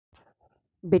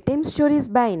Bedtime stories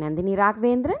by Nandini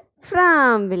Raghavendran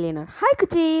from Villanur. Hi,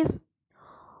 Kuchis!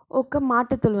 ఒక మాట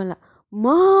తొలవల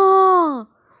మా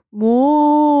మో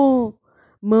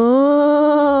మా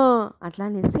అట్లా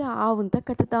అనేసి ఆవుంతా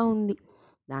కత్తుతా ఉంది.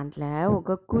 దాంట్లో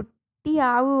ఒక కుట్టి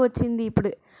ఆవు వచ్చింది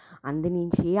ఇప్పుడు.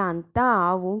 అందునుంచి అంతా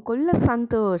ఆవు కొల్ల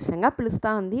సంతోషంగా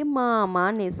పిలుస్తూ ఉంది మా మా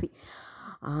అనేసి.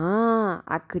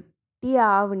 ఆ కుట్టి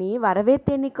ఆవుని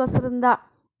వరవేత్తేనికి వస్తుందా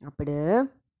అప్పుడు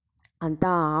అంతా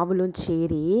ఆవులను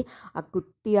చేరి ఆ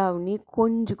కుట్టి ఆవుని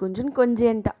కొంచెం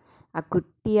కొంజేంట. ఆ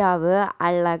కుట్టి ఆవు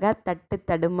అల్లగా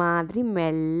తట్టు మాదిరి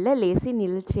మెల్ల లేచి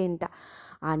నిలిచేంట.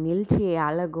 ఆ నిలిచి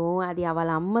అలగం అది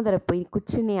వాళ్ళ అమ్మ దగ్గర పోయి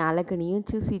కూర్చునే అలగని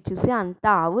చూసి చూసి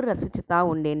అంతా ఆవు రసిచుతా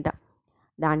ఉండేంట.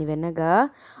 దాని వెనక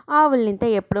ఆవులనింత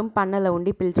ఎప్పుడు పన్నెల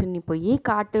ఉండి పిలుచుని పోయి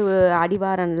కాటు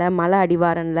అడివారంలో మల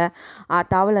అడివారంలో ఆ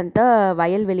తావులంతా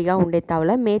వయల్వెలిగా ఉండే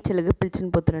తావుల మేచలుగా పిలుచుని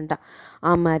పోతురంట.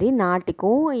 ఆ మరి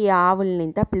నాటికం ఈ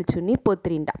ఆవులనింత పిలుచుని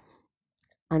పోతురింట.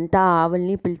 అంతా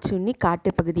ఆవుల్ని పిలుచుని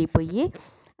కాட்டு పగది పోయి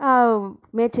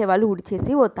మేచేవాళ్ళు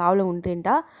ఉడిచేసి ఓ తావులో ఉంటేంట.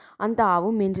 అంత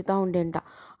ఆవు మెంజుతా ఉండేంట.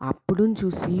 అప్పుడు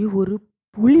చూసి ఒక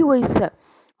పులి వయసు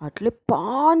అట్లే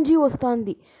పాంజీ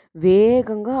వస్తుంది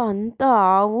వేగంగా. అంతా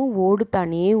ఆవు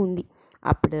ఓడుతానే ఉంది.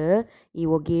 అప్పుడు ఈ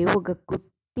ఒక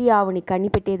కుట్టి ఆవుని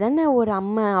కనిపెట్టేదన్న ஒரு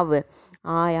అమ్మ ఆవు.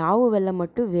 ఆ ఆవు వల్ల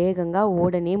మట్టు వేగంగా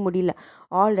ఓడనే ముడిల.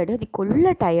 ఆల్రెడీ అది కొల్ల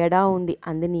టయర్డా ఉంది.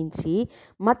 అందునుంచి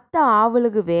మత్త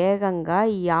ఆవులకు వేగంగా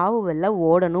ఈ ఆవు వల్ల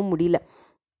ఓడను ముడిల.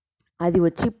 అది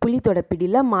వచ్చి పులితోడ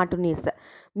పిడిల మాటునేస.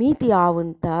 మీతి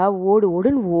ఆవుంతా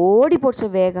ఓడును ఓడిపోడ్చ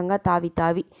వేగంగా తావి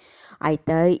తావి.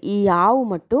 అయితే ఈ ఆవు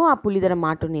మట్టు ఆ పులిదర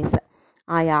మాటునేస.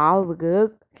 ఆ ఆవుకు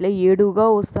ఇట్లా ఏడుగా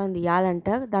వస్తుంది. యాలంట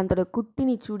దాంతో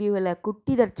కుట్టిని చూడివల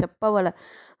కుట్టిదర చెప్పవల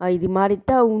ఇది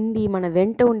మారితా ఉండి మన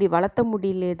వెంట ఉండి వళత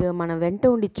ముడిలేదు, మన వెంట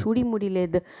ఉండి చూడి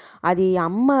ముడిలేదు, అది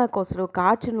అమ్మ కోసం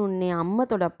కాచునున్నే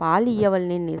అమ్మతోడ పాలు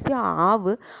ఇయ్యవలనేసి ఆ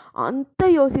ఆవు అంత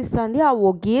యోసిస్తుంది. ఆ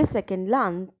ఒకే సెకండ్లో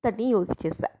అంతటినీ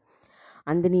యోసిచేస్తా.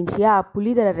 అందునుంచి ఆ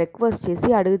పులిదర రిక్వెస్ట్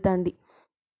చేసి అడుగుతుంది,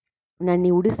 నన్ను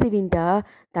ఉడిసివింట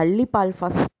తల్లిపాలు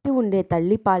ఫస్ట్ ఉండే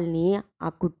తల్లిపాలని ఆ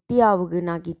కుట్టి ఆవుకు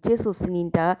నాకు ఇచ్చేసి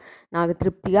వస్తునింట నాకు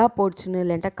తృప్తిగా పోడ్చును,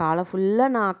 లేంట కాల ఫుల్లా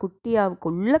నా కుట్టి ఆవు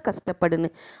కొల్ల కష్టపడును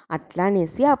అట్లా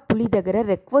అనేసి ఆ పులి దగ్గర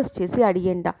రిక్వెస్ట్ చేసి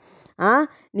అడిగేంట.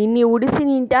 నిన్ను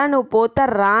ఉడిసినింట నువ్వు పోతా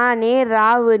రానే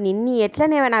రావు, నిన్ను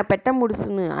ఎట్లనే నాకు పెట్ట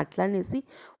ముడుసును అట్లా అనేసి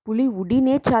పులి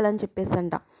ఉడినే చాలని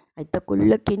చెప్పేసంట. అయితే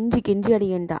కొల్ల కెంజి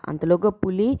అడిగంట. అంతలోగా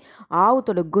పులి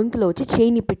ఆవుతోడ గొంతులో వచ్చి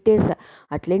చేయిని పెట్టేసా.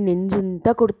 అట్లే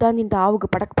నెంజంతా కొడుతాందింట ఆవుకు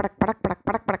పడక్ పడక్ పడక్ పడక్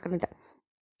పడక్ పడక్ అంట.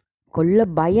 కొల్ల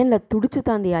భయంలో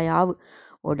తుడుచుతుంది ఆ ఆవు.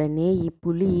 ఉడనే ఈ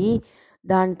పులి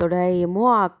దానితోడ ఏమో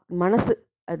ఆ మనసు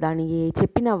దానికి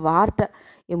చెప్పిన వార్త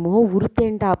ఏమో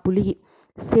ఉరితేంట ఆ పులికి.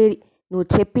 సరి నువ్వు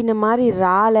చెప్పిన మారి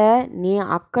రాలే, నే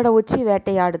అక్కడ వచ్చి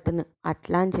వేటయాడుతును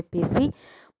అట్లా అని చెప్పేసి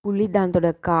పులి దాంతోడ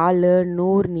కాళ్ళు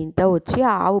నోరునింత వచ్చి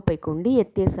ఆవు పైకుండి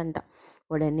ఎత్తేసంట.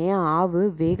 ఉడనే ఆవు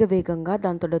వేగంగా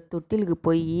దాంతోడ తొట్టిలికి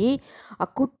పోయి ఆ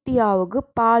కుట్టి ఆవుకు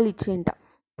పాలిచ్చేంట.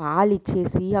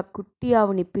 పాలిచ్చేసి ఆ కుట్టి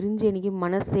ఆవుని పిరించేనికి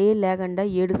మనసే లేకుండా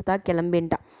ఏడుస్తా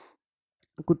కిளம்பేంట.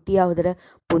 కుట్టి ఆవు దగ్గర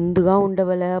పొందుగా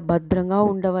ఉండవల, భద్రంగా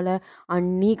ఉండవల,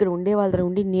 అన్నీ ఇక్కడ ఉండే వాళ్ళ దగ్గర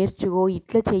ఉండి నేర్చుకో,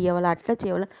 ఇట్లా చెయ్యవల అట్లా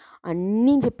చేయవల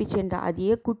అన్నీ చెప్పించేంట. అది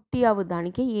కుట్టి ఆవు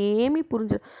దానికి ఏమీ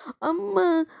పురించదు. అమ్మ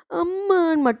అమ్మ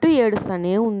అని మట్టు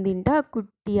ఏడుస్తానే ఉందింట ఆ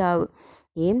కుట్టి ఆవు.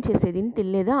 ఏం చేసేదిని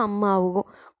తెలియదు అమ్మ ఆవు.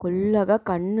 కొల్లగా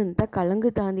కన్నంతా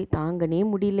కలంగుతాంది, తాంగనే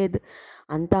ముడిలేదు.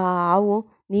 అంత ఆవు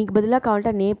నీకు బదులా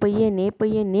కావాలంట నే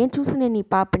పొయ్యే నేను చూసినే నీ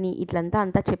పాపని ఇట్లంతా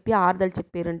అంతా చెప్పి ఆరుదలు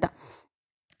చెప్పారంట.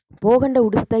 పోగండ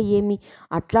ఉడుస్తా ఏమి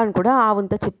అట్లా అని కూడా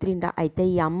ఆవంతా చెప్తిరింట. అయితే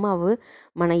ఈ అమ్మవు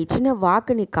మన ఇచ్చిన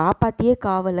వాకుని కాపాతియే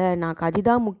కావాల, నాకు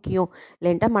అదిదా ముఖ్యం,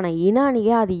 లేంట మన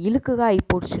ఈనానిగే అది ఇలుకగా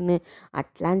అయిపోడ్చును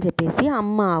అట్లా అని చెప్పేసి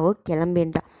అమ్మ ఆవు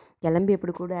కిளம்பేంట.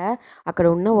 కిளம்பிయప్పుడు కూడా అక్కడ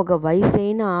ఉన్న ఒక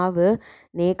వయసైన ఆవు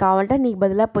నే కావాలంట నీకు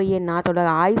బదులా పోయే, నాతోడ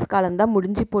ఆయుష్ కాలందా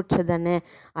ముడించిపోడ్చదనే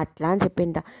అట్లా అని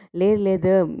చెప్పేంట.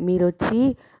 లేదు మీరు వచ్చి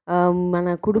మన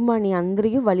కుటుంబాన్ని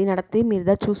అందరికీ వழி நடத்தி మీరు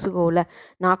దా చూసుకోవాల,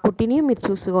 నా కుట్టిని మీరు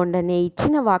చూసుకోండి, నే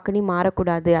ఇచ్చిన వాకుని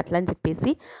మారకూడదు అట్లా అని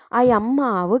చెప్పేసి ఆ అమ్మ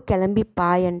ఆవు కిளம்பి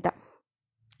పాయంట.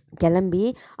 కిளம்பి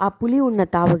ఆ పులి ఉన్న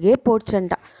తావుగే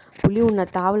పోడ్చంట. పులి ఉన్న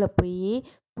తావులో పోయి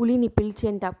పులిని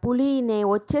పిలిచేంట. పులి నే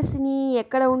వచ్చేసిని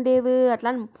ఎక్కడ ఉండేవు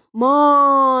అట్లా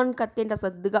మాన్ కత్తేంట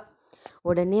సద్దుగా.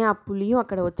 ఉడనే ఆ పులిயும்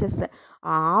అక్కడ వచ్చేస్తా.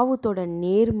 ఆ ఆవుతోడ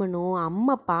నేర్మను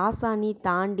అమ్మ పాసాన్ని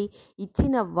తాండి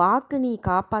ఇచ్చిన వాకుని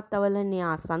కాపాత్తవలని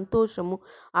ఆ సంతోషము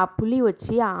ఆ పులి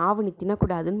వచ్చి ఆ ఆవుని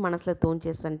తినకూడదని మనసులో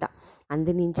తోంచేసంట.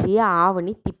 అందునుంచి ఆ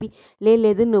ఆవుని తిప్పి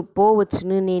లేదు నువ్వు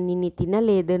పోవచ్చును, నేను నిన్ను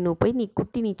తినలేదు, నువ్వు పోయి నీ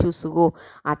కుట్టిని చూసుకో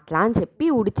అట్లా అని చెప్పి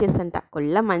ఉడిచేసంట.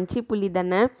 కొల్ల మంచి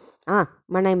పులిదన్న.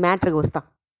 మన మ్యాటర్కి వస్తాం.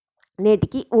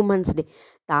 నేటికి ఉమెన్స్ డే.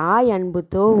 తాయ్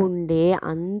అన్బుతో ఉండే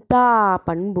అంత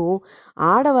పண்பு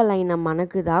ఆడవాళ్ళైన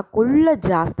మనకుదా కొల్ల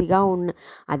జాస్తిగా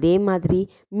అదే మాదిరి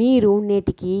మీరు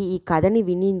నేటికి ఈ కథని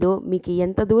వినిందో మీకు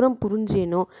ఎంత దూరం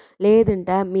పురింజేనో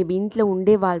లేదంటే మీ ఇంట్లో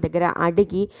ఉండే వాళ్ళ దగ్గర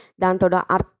అడిగి దాంతోட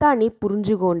అర్థాన్ని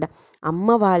పురింజుకోండి.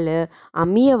 అమ్మ వాళ్ళు,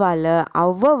 అమ్మియ వాళ్ళు,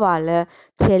 అవ్వ వాళ్ళు,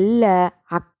 చెల్లె,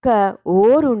 అక్క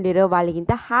ఓరు ఉండిరో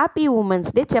వాళ్ళకింత హ్యాపీ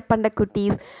ఉమెన్స్ డే చెప్పండి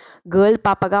కుటీస్. గర్ల్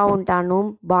పాపగా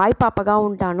ఉంటాను, బాయ్ పాపగా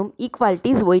ఉంటాను,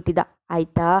 ఈక్వాలిటీస్ ఒయిటిదా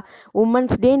అయితే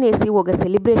ఉమెన్స్ డే నేసి ఒక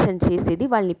సెలబ్రేషన్ చేసేది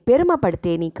వాళ్ళని పెరుమ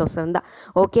పడితే నీకోసందా.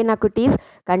 ఓకేనా కుటీస్?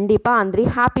 కండిపా అందరి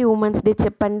హ్యాపీ ఉమెన్స్ డే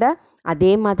చెప్పండి.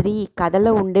 అదే మాదిరి ఈ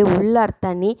కథలో ఉండే ఉళ్ళ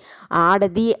అర్థాన్ని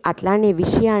ఆడది అట్లానే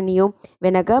విషయాన్నియో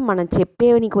వెనక మనం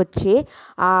చెప్పేనికి వచ్చే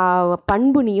ఆ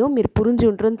పண்புనియో మీరు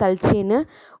పురింజుంటారని తలిచేను.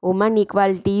 ఉమెన్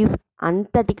ఈక్వాలిటీస్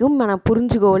అంతటికి మనం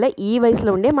పురింజుకోవాలి. ఈ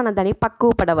వయసులో ఉండే మనం దానికి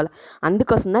పక్కువ పడవాలి.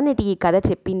 అందుకోసం దా నేటి ఈ కథ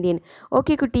చెప్పింది.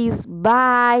 Okay cuties,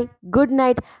 bye, good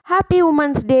night, happy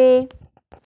women's day.